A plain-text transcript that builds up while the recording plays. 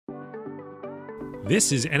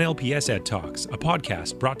This is NLPS Ed Talks, a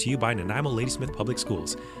podcast brought to you by Nanaimo Ladysmith Public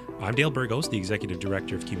Schools. I'm Dale Burgos, the Executive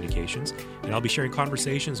Director of Communications, and I'll be sharing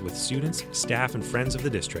conversations with students, staff, and friends of the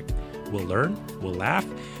district. We'll learn, we'll laugh,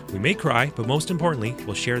 we may cry, but most importantly,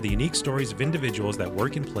 we'll share the unique stories of individuals that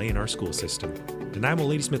work and play in our school system. Nanaimo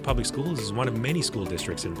Ladysmith Public Schools is one of many school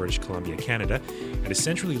districts in British Columbia, Canada, and is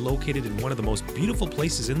centrally located in one of the most beautiful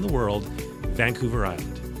places in the world, Vancouver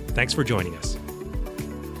Island. Thanks for joining us.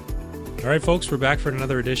 All right, folks, we're back for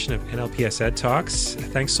another edition of NLPS Ed Talks.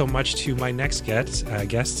 Thanks so much to my next guest,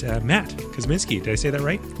 Matt Kosminski. Did I say that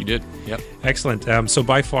right? You did. Yep. Excellent. So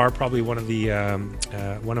by far, probably one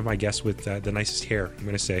of my guests with the nicest hair, I'm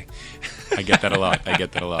going to say. I get that a lot.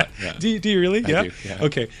 Yeah. Do you really? Yeah? I do, yeah.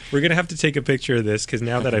 Okay. We're going to have to take a picture of this because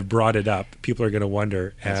now that I've brought it up, people are going to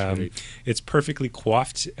wonder. It's perfectly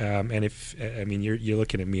coiffed. And you're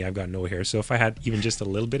looking at me, I've got no hair. So if I had even just a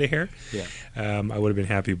little bit of hair, I would have been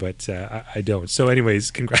happy, but I don't. So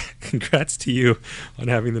anyways, congrats to you on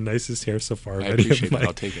having the nicest hair so far. I appreciate it.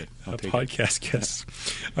 I'll take it. Podcast guest.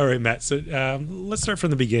 All right, Matt. So let's start from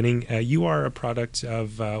the beginning. You are a product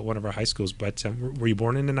of one of our high schools, but were you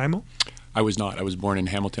born in Nanaimo? I was not. I was born in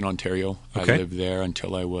Hamilton, Ontario. Okay. I lived there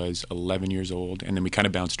until I was 11 years old, and then we kind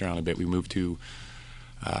of bounced around a bit. We moved to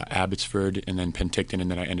Abbotsford and then Penticton,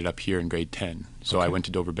 and then I ended up here in grade 10. So I went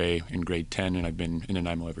to Dover Bay in grade 10, and I've been in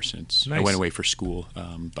Nanaimo ever since. Nice. I went away for school,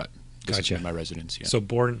 but this Gotcha. is my residence. Yeah. So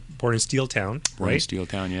born in Steeltown, Born right? in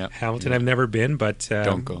Steeltown, yeah. Hamilton, yeah. I've never been, but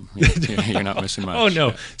Don't go. You're not missing much. Oh no!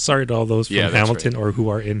 Yeah. Sorry to all those from that's Hamilton right. or who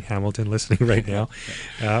are in Hamilton listening right now.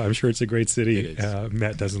 I'm sure it's a great city. It is.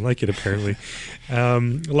 Matt doesn't like it apparently.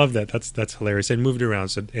 Love that. That's hilarious. And moved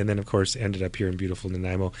around, and then of course ended up here in beautiful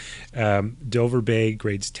Nanaimo. Dover Bay,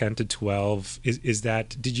 grades 10 to 12. Is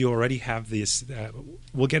that? Did you already have this?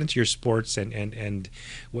 We'll get into your sports and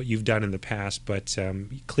what you've done in the past, but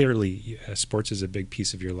clearly sports is a big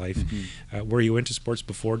piece of your life. Mm-hmm. Were you into sports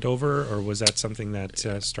before Dover, or was that something that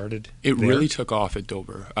started It there? really took off at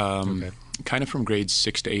Dover. Okay. Kind of from grades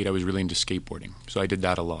 6 to 8, I was really into skateboarding. So I did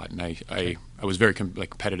that a lot, and I was very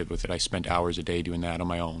competitive with it. I spent hours a day doing that on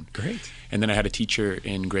my own. Great. And then I had a teacher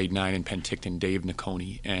in grade 9 in Penticton, Dave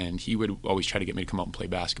Niconi, and he would always try to get me to come out and play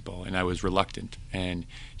basketball, and I was reluctant. And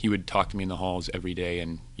he would talk to me in the halls every day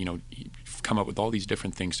and, he'd come up with all these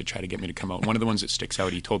different things to try to get me to come out. One of the ones that sticks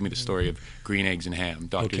out, he told me the story of green eggs and ham,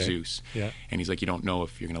 Dr. Zeus. Yeah. And he's like, you don't know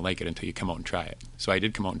if you're going to like it until you come out and try it. So I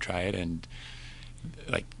did come out and try it, and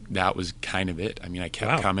that was kind of it. I mean, I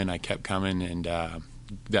kept coming, and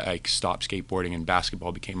I stopped skateboarding, and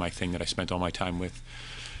basketball became my thing that I spent all my time with.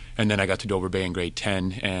 And then I got to Dover Bay in grade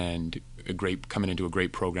 10, and coming into a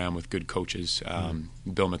great program with good coaches.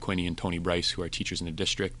 Bill McQuinney and Tony Bryce, who are teachers in the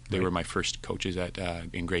district, they were my first coaches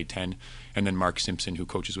in grade 10. And then Mark Simpson, who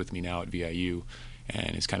coaches with me now at VIU,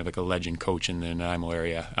 and is kind of like a legend coach in the Nanaimo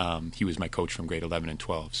area. He was my coach from grade 11 and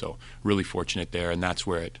 12, so really fortunate there. And that's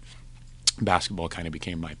where basketball kind of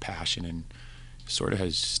became my passion and sort of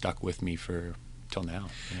has stuck with me till now.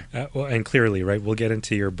 Yeah. Well, and clearly, right? We'll get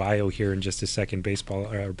into your bio here in just a second.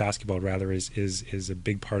 Baseball or basketball, rather, is a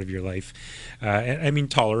big part of your life. And I mean,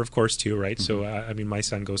 taller, of course, too, right? Mm-hmm. So, my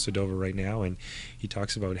son goes to Dover right now, and he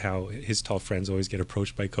talks about how his tall friends always get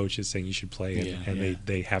approached by coaches saying you should play, and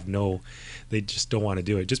they just don't want to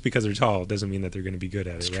do it. Just because they're tall doesn't mean that they're going to be good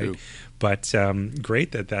at it, right? True. But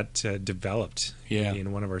great that developed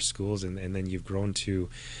in one of our schools, and then you've grown to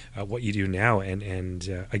what you do now,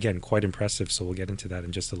 and again, quite impressive. So we'll get into that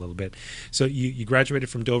in just a little bit. So you graduated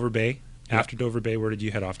from Dover Bay. Yep. After Dover Bay, where did you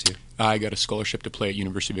head off to? I got a scholarship to play at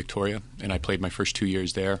University of Victoria, and I played my first 2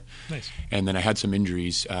 years there. Nice. And then I had some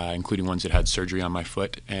injuries, including ones that had surgery on my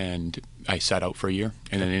foot, and I sat out for a year.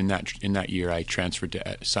 And then in that year, I transferred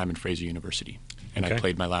to Simon Fraser University, and I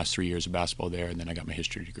played my last 3 years of basketball there, and then I got my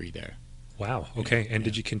history degree there. Wow. Okay. And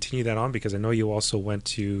did you continue that on? Because I know you also went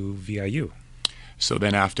to VIU. So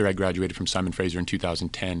then after I graduated from Simon Fraser in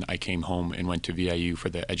 2010, I came home and went to VIU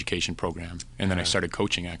for the education program. And then I started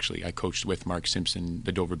coaching, actually. I coached with Mark Simpson,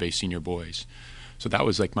 the Dover Bay senior boys. So that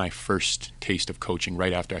was like my first taste of coaching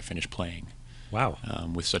right after I finished playing. Wow.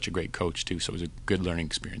 With such a great coach, too. So it was a good learning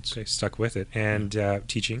experience. Okay, stuck with it. And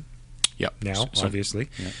teaching? Yep. Now, obviously.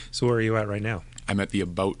 Yeah. So where are you at right now? I'm at the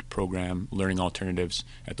About program, Learning Alternatives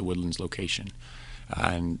at the Woodlands location.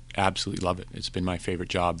 And absolutely love it. It's been my favorite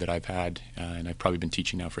job that I've had, and I've probably been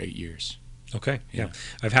teaching now for 8 years. Okay, yeah.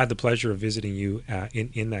 I've had the pleasure of visiting you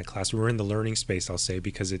in that classroom. We're in the learning space, I'll say,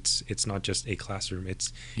 because it's not just a classroom.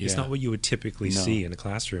 It's not what you would typically see in a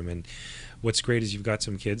classroom. And what's great is you've got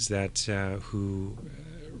some kids that who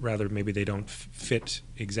rather maybe they don't fit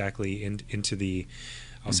exactly into the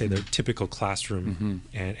I'll say their typical classroom,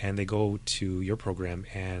 and they go to your program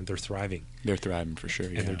and they're thriving. They're thriving for sure,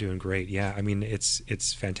 and they're doing great. Yeah, I mean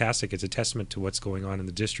it's fantastic. It's a testament to what's going on in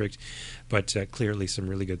the district, but clearly some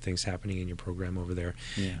really good things happening in your program over there.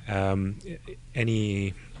 Yeah.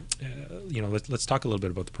 Let's talk a little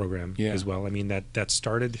bit about the program as well. I mean that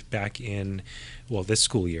started back in this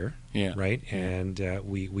school year, right? Yeah. And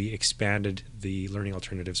we expanded the Learning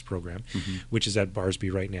Alternatives program, which is at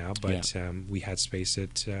Barsby right now, but we had space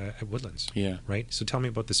at Woodlands, right? So tell me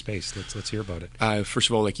about the space. Let's hear about it. First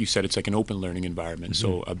of all, like you said, it's like an open learning environment.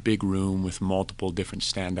 So a big room with multiple different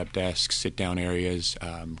stand-up desks, sit-down areas,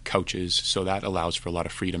 couches. So that allows for a lot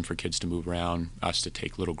of freedom for kids to move around, us to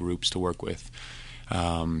take little groups to work with.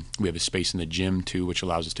 We have a space in the gym too, which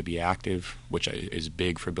allows us to be active, which is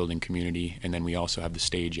big for building community. And then we also have the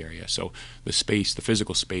stage area. So the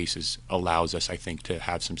physical space allows us, I think, to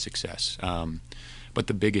have some success. But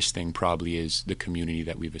the biggest thing probably is the community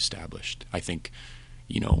that we've established. I think,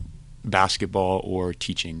 basketball or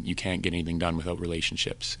teaching, you can't get anything done without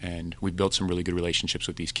relationships. And we've built some really good relationships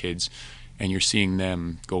with these kids. And you're seeing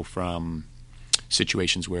them go from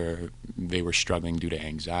situations where they were struggling due to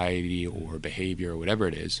anxiety or behavior or whatever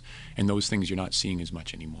it is, and those things you're not seeing as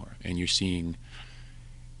much anymore. And you're seeing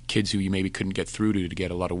kids who you maybe couldn't get through to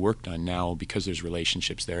get a lot of work done now, because there's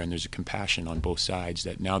relationships there and there's a compassion on both sides,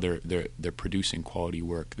 that now they're producing quality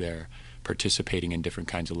work. They're participating in different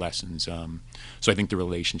kinds of lessons. So I think the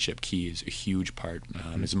relationship key is a huge part,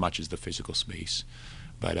 as much as the physical space.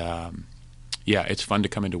 But it's fun to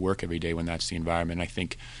come into work every day when that's the environment. I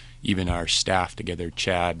think even our staff together,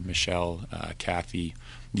 Chad, Michelle, Kathy,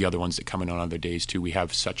 the other ones that come in on other days too, we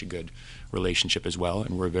have such a good relationship as well,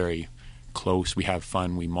 and we're very close. We have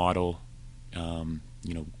fun. We model,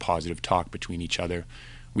 positive talk between each other.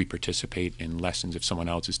 We participate in lessons if someone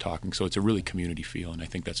else is talking. So it's a really community feel, and I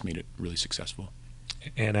think that's made it really successful.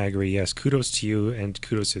 And I agree, yes. Kudos to you and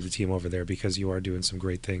kudos to the team over there, because you are doing some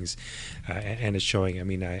great things, and it's showing. I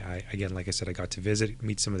mean, I again, like I said, I got to visit,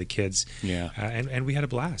 meet some of the kids, and we had a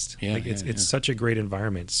blast. It's such a great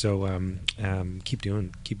environment. So keep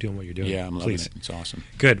doing what you're doing. Yeah, I'm loving it. It's awesome.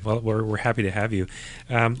 Good. Well, we're happy to have you.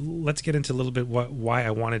 Let's get into a little bit why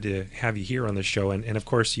I wanted to have you here on the show, and of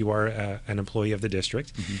course, you are an employee of the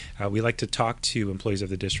district. We like to talk to employees of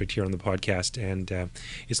the district here on the podcast, and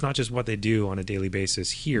it's not just what they do on a daily basis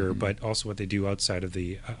here, but also what they do outside of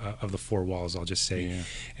the four walls, I'll just say,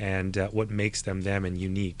 and what makes them and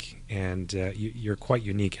unique. And you're quite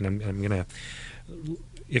unique, and I'm gonna,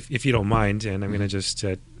 if you don't mind, and I'm gonna just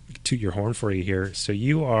toot your horn for you here. So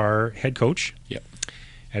you are head coach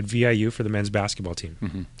at VIU for the men's basketball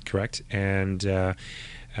team, correct? And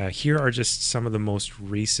here are just some of the most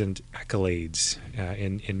recent accolades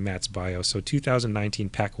in Matt's bio. So 2019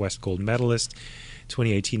 Pac West gold medalist,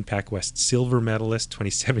 2018 Pac West silver medalist,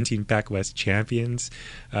 2017 Pac West champions.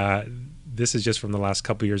 This is just from the last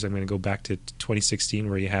couple of years. I'm going to go back to 2016,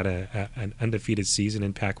 where you had an undefeated season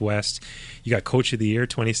in Pac West. You got Coach of the Year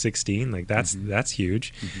 2016. Like that's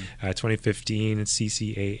huge. 2015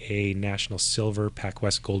 CCAA National Silver, Pac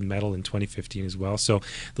West Gold Medal in 2015 as well. So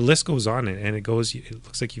the list goes on, and it goes. It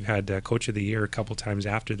looks like you've had Coach of the Year a couple times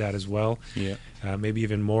after that as well. Yeah, maybe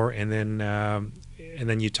even more. And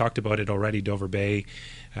then you talked about it already, Dover Bay,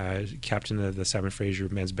 captain of the Simon Fraser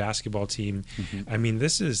men's basketball team. I mean,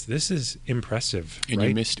 this is impressive. And right?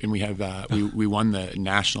 You missed, and we have we won the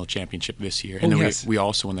national championship this year, and then we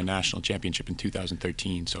also won the national championship in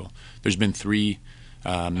 2013. So there's been 3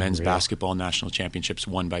 men's basketball national championships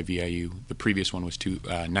won by VIU. The previous one was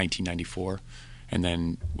 1994. And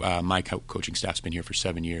then my coaching staff's been here for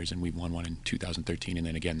 7 years, and we won one in 2013, and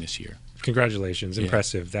then again this year. Congratulations!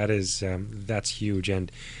 Impressive. That is that's huge.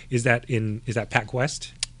 And is that Pac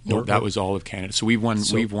West? No, that was all of Canada. So we've won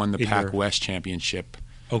the Pac West championship.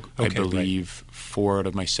 I believe 4 out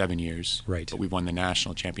of my 7 years. Right. But we've won the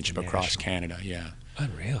national championship across Canada. Yeah.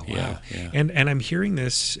 Unreal. Wow. Yeah. And I'm hearing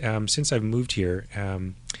this since I've moved here.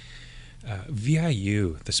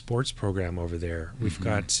 VIU, the sports program over there. We've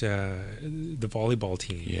got the volleyball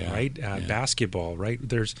team, right? Basketball, right?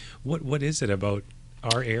 There's what is it about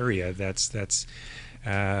our area that's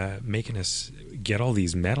making us get all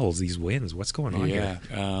these medals, these wins? What's going on here?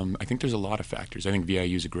 I think there's a lot of factors. I think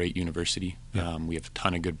VIU is a great university. We have a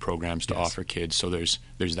ton of good programs to offer kids, so there's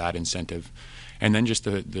that incentive. And then just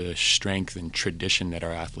the strength and tradition that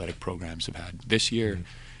our athletic programs have had. This year,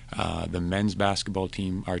 the men's basketball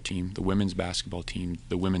team, our team, the women's basketball team,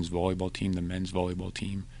 the women's volleyball team, the men's volleyball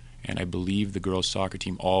team, and I believe the girls' soccer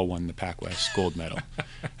team all won the Pac West gold medal.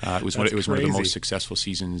 It was one of the most successful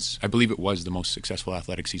seasons. I believe it was the most successful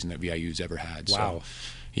athletic season that VIU's ever had. Wow. So,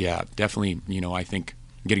 yeah, definitely. I think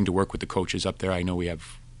getting to work with the coaches up there. I know we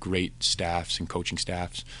have great staffs and coaching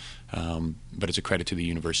staffs, but it's a credit to the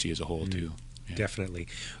university as a whole too. Yeah. Definitely.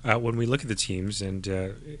 When we look at the teams and,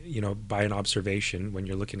 by an observation, when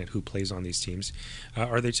you're looking at who plays on these teams,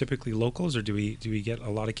 are they typically locals, or do we get a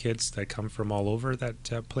lot of kids that come from all over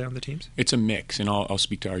that play on the teams? It's a mix, and I'll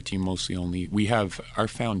speak to our team mostly only. We have our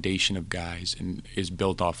foundation of guys and is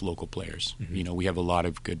built off local players. Mm-hmm. We have a lot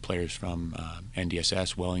of good players from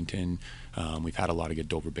NDSS, Wellington. We've had a lot of good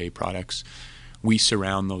Dover Bay products. We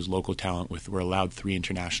surround those local talent we're allowed 3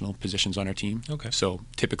 international positions on our team. Okay. So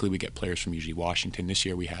typically we get players from usually Washington. This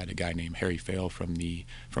year we had a guy named Harry Fail from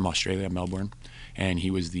Australia, Melbourne, and he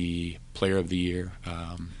was the player of the year,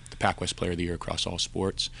 the PacWest player of the year across all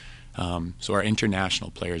sports. So our international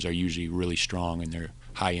players are usually really strong, and they're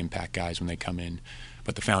high impact guys when they come in,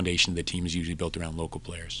 but the foundation of the team is usually built around local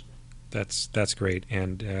players. That's great,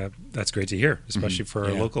 and that's great to hear, especially for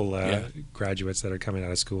our local graduates that are coming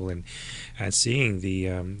out of school and seeing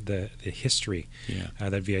the history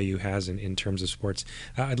that VIU has in terms of sports.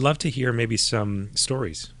 I'd love to hear maybe some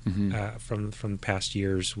stories from past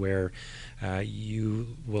years where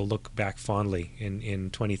you will look back fondly in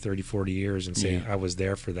 20, 30, 40 years and say, I was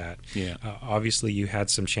there for that. Yeah. Obviously, you had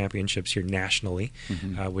some championships here nationally,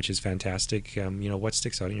 which is fantastic. What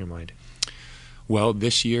sticks out in your mind? Well,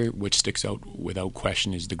 this year, what sticks out without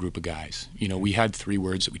question is the group of guys. We had 3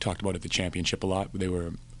 words that we talked about at the championship a lot. They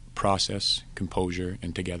were process, composure,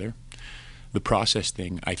 and together. The process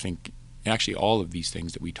thing, I think, actually all of these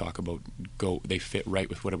things that we talk about, they fit right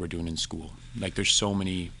with what we're doing in school. Like, there's so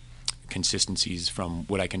many consistencies from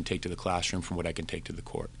what I can take to the classroom, from what I can take to the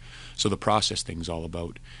court. So the process thing is all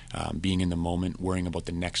about being in the moment, worrying about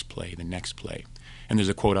the next play. And there's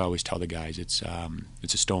a quote I always tell the guys. It's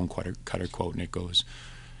a stone cutter quote, and it goes,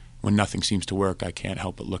 "When nothing seems to work, I can't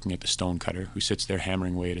help but looking at the stone cutter who sits there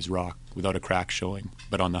hammering away at his rock without a crack showing.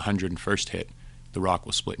 But on the 101st hit, the rock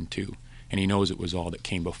will split in 2. And he knows it was all that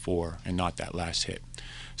came before and not that last hit."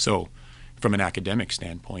 So from an academic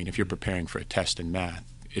standpoint, if you're preparing for a test in math,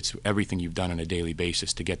 it's everything you've done on a daily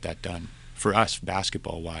basis to get that done. For us,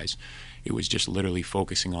 basketball-wise, it was just literally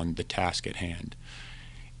focusing on the task at hand.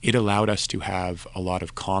 It allowed us to have a lot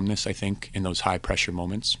of calmness, I think, in those high-pressure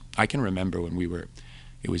moments. I can remember when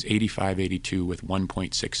it was 85-82 with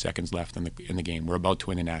 1.6 seconds left in the game. We're about to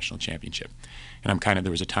win a national championship. And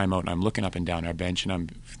there was a timeout, and I'm looking up and down our bench, and I'm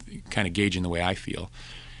kind of gauging the way I feel.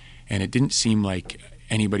 And it didn't seem like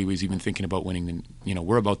anybody was even thinking about winning.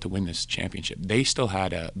 We're about to win this championship. They still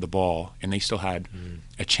had the ball, and they still had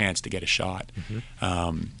a chance to get a shot.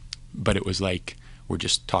 But it was like, we're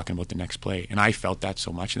just talking about the next play. And I felt that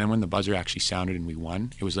so much. And then when the buzzer actually sounded and we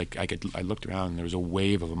won, it was like I looked around and there was a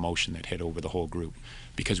wave of emotion that hit over the whole group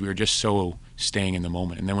because we were just so staying in the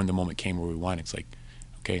moment. And then when the moment came where we won, it's like,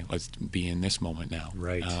 okay, let's be in this moment now.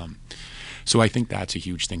 Right. So I think that's a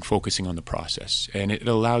huge thing, focusing on the process. And it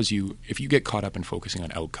allows you, if you get caught up in focusing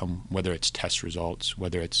on outcome, whether it's test results,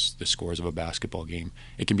 whether it's the scores of a basketball game,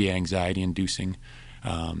 it can be anxiety-inducing.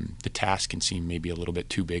 The task can seem maybe a little bit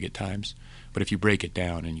too big at times. But if you break it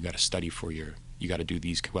down and you got to study you got to do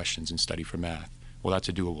these questions and study for math, well, that's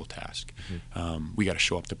a doable task. We got to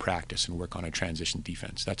show up to practice and work on a transition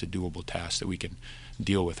defense. That's a doable task that we can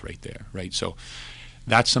deal with right there, right? So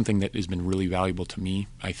that's something that has been really valuable to me.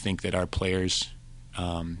 I think that our players,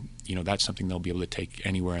 that's something they'll be able to take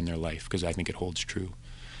anywhere in their life because I think it holds true.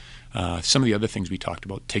 Some of the other things we talked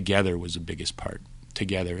about, together was the biggest part.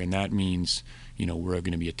 Together, and that means, we're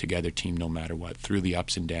going to be a together team no matter what, through the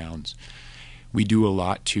ups and downs. We do a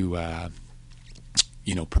lot to,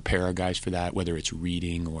 prepare our guys for that, whether it's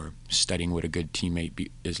reading or studying what a good teammate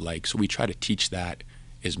is like. So we try to teach that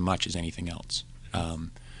as much as anything else.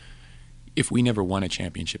 If we never won a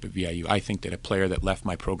championship at VIU, I think that a player that left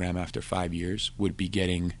my program after 5 years would be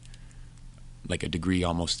getting like a degree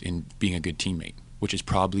almost in being a good teammate, which is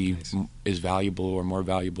probably as valuable or more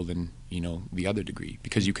valuable than the other degree,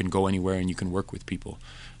 because you can go anywhere and you can work with people.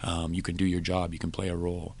 You can do your job. You can play a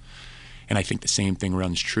role. And I think the same thing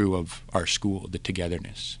runs true of our school, the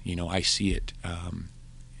togetherness. I see it.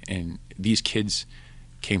 And these kids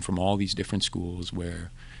came from all these different schools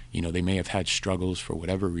where, they may have had struggles for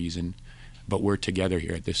whatever reason, but we're together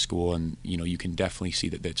here at this school, and, you can definitely see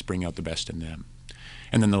that that's bringing out the best in them.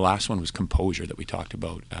 And then the last one was composure that we talked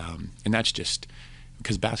about. And that's just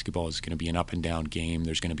because basketball is going to be an up and down game.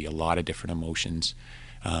 There's going to be a lot of different emotions.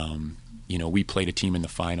 We played a team in the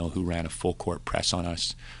final who ran a full court press on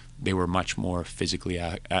us. They were much more physically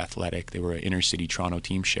athletic. They were an inner city Toronto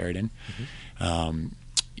team, Sheridan.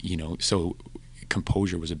 So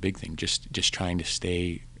composure was a big thing. Just trying to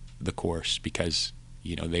stay the course because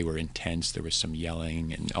they were intense. There was some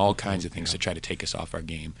yelling and all kinds of things to try to take us off our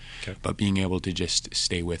game. Okay. But being able to just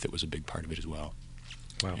stay with it was a big part of it as well.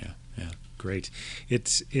 Wow. Yeah. Great.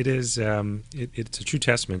 It is it's a true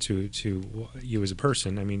testament to you as a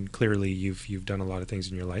person. I mean, clearly you've done a lot of things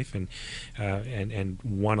in your life and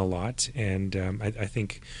won a lot. And I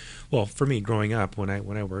think, well, for me growing up, when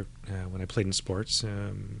I played in sports,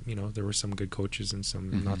 there were some good coaches and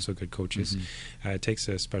some not so good coaches. It takes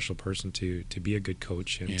a special person to be a good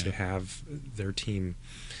coach and to have their team,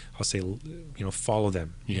 I'll say, follow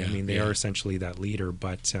them. I mean, they are essentially that leader,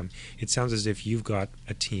 but it sounds as if you've got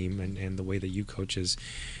a team, and the way that you coach is,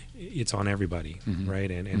 it's on everybody, right?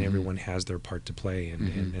 And everyone has their part to play,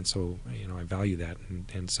 and so I value that,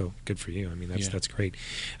 and so good for you. I mean, that's great.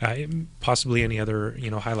 Possibly any other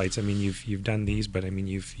highlights? I mean, you've done these, but I mean,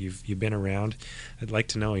 you've been around. I'd like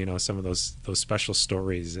to know some of those special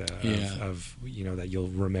stories of that you'll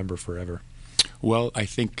remember forever. Well, I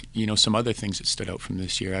think, some other things that stood out from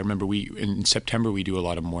this year. I remember in September, we do a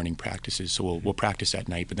lot of morning practices. So we'll practice at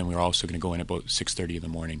night, but then we're also going to go in about 6:30 in the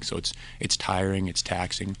morning. So it's tiring, it's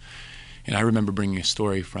taxing. And I remember bringing a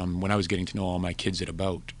story from when I was getting to know all my kids at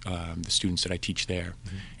About, the students that I teach there,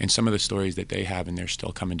 and some of the stories that they have, and they're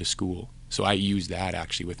still coming to school. So I used that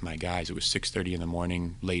actually with my guys. It was 6:30 in the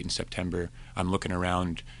morning, late in September. I'm looking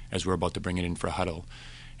around as we're about to bring it in for a huddle.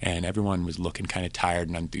 And everyone was looking kind of tired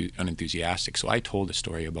and unenthusiastic. So I told a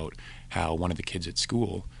story about how one of the kids at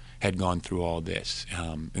school had gone through all this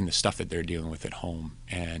and the stuff that they're dealing with at home,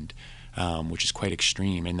 and which is quite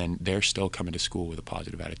extreme. And then they're still coming to school with a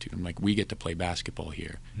positive attitude. I'm like, we get to play basketball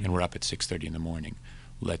here, and we're up at 6:30 in the morning.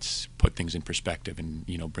 Let's put things in perspective and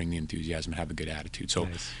bring the enthusiasm and have a good attitude. So.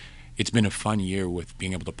 Nice. It's been a fun year with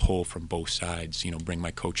being able to pull from both sides, bring my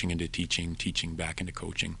coaching into teaching back into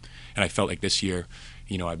coaching. And I felt like this year,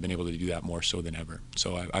 I've been able to do that more so than ever.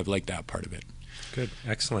 So I've liked that part of it. Good.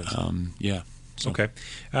 Excellent. So. Okay.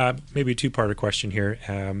 Maybe a two-parter question here.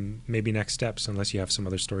 Maybe next steps, unless you have some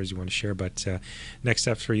other stories you want to share. But next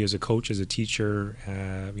steps for you as a coach, as a teacher,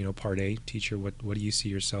 Part A teacher, what do you see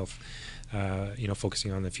yourself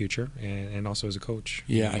focusing on in the future, and also as a coach?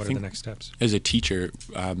 Yeah, what I think are the next steps? As a teacher,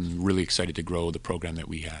 I'm really excited to grow the program that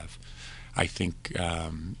we have. I think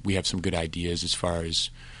we have some good ideas as far as,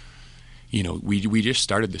 we just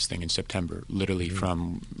started this thing in September, literally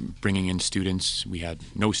from bringing in students. We had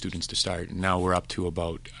no students to start, and now we're up to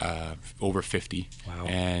about over 50. Wow.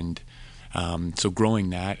 And so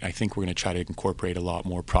growing that, I think we're going to try to incorporate a lot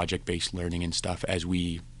more project-based learning and stuff as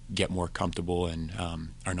we get more comfortable and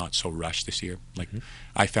are not so rushed this year. Like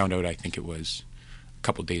I found out, I think it was a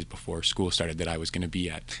couple of days before school started, that I was going to be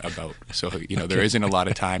at About. So, there isn't a lot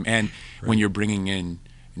of time. And when you're bringing in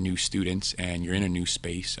new students and you're in a new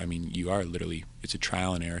space, I mean, you are literally, it's a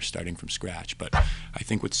trial and error starting from scratch. But I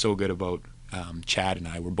think what's so good about Chad and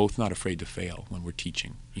I, we're both not afraid to fail when we're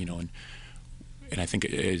teaching, and I think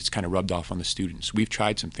it's kind of rubbed off on the students. We've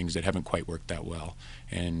tried some things that haven't quite worked that well,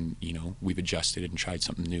 and we've adjusted it and tried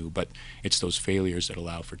something new. But it's those failures that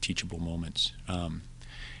allow for teachable moments.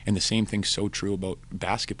 And the same thing's so true about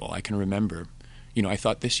basketball. I can remember, I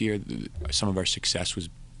thought this year some of our success was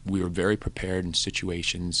we were very prepared in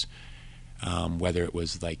situations, whether it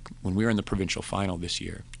was like when we were in the provincial final this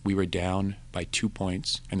year, we were down by 2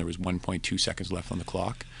 points and there was 1.2 seconds left on the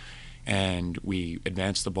clock. And we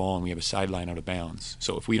advance the ball and we have a sideline out of bounds.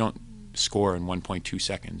 So if we don't score in 1.2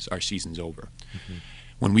 seconds, our season's over.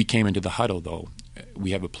 When we came into the huddle, though, we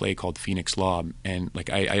have a play called Phoenix Lob, and like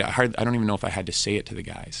I don't even know if I had to say it to the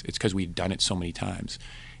guys. It's because we'd done it so many times.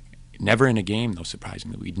 Never in a game, though,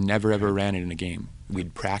 surprisingly. We'd never, ever ran it in a game.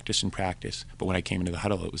 We'd practice and practice, but when I came into the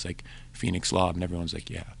huddle, it was like Phoenix Lob, and everyone's like,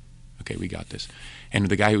 yeah, okay, we got this. And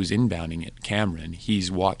the guy who was inbounding it, Cameron,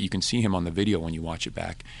 you can see him on the video when you watch it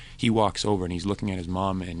back. He walks over and he's looking at his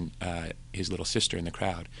mom and his little sister in the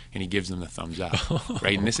crowd, and he gives them the thumbs up,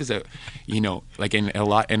 right? And this is the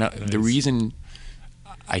reason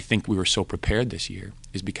I think we were so prepared this year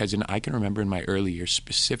is because I can remember in my early years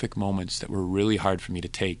specific moments that were really hard for me to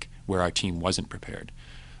take where our team wasn't prepared.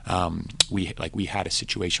 We had a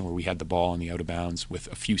situation where we had the ball in the out of bounds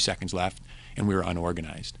with a few seconds left, and we were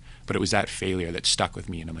unorganized. But it was that failure that stuck with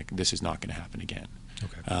me, and I'm like, this is not going to happen again.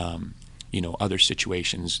 Okay. Other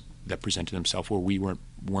situations that presented themselves where we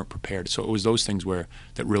weren't prepared. So it was those things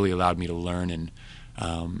that really allowed me to learn and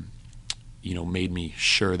made me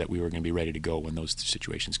sure that we were going to be ready to go when those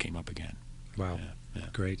situations came up again. Wow. Yeah.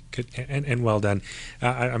 Great. Good. And well done.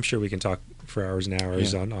 I'm sure we can talk for hours and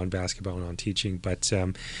hours on basketball and on teaching, but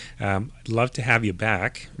I'd love to have you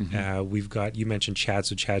back. We've got, you mentioned Chad,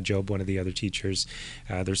 so Chad Job, one of the other teachers.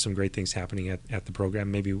 There's some great things happening at the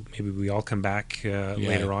program. Maybe we all come back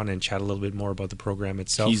later on and chat a little bit more about the program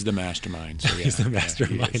itself. He's the mastermind. So He's the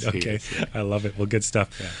mastermind. He is. I love it. Well, good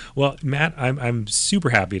stuff. Yeah. Well, Matt, I'm super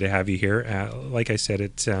happy to have you here. Like I said,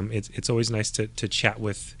 it's always nice to chat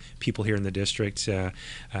with people here in the district.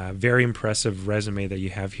 Very impressive resume that you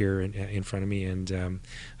have here in front of me, and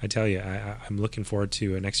I tell you, I'm looking forward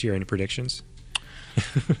to next year. Any predictions?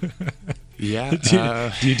 Yeah.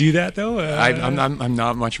 Do you do that though? I'm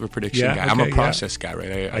not much of a prediction guy. I'm a process guy,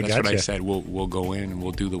 right? That's what I said. We'll go in and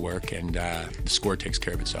we'll do the work, and the score takes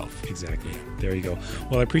care of itself. Exactly. There you go.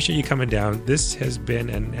 Well, I appreciate you coming down. This has been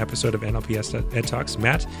an episode of NLPS Ed Talks.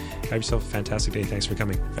 Matt, have yourself a fantastic day. Thanks for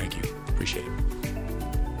coming. Thank you. Appreciate it.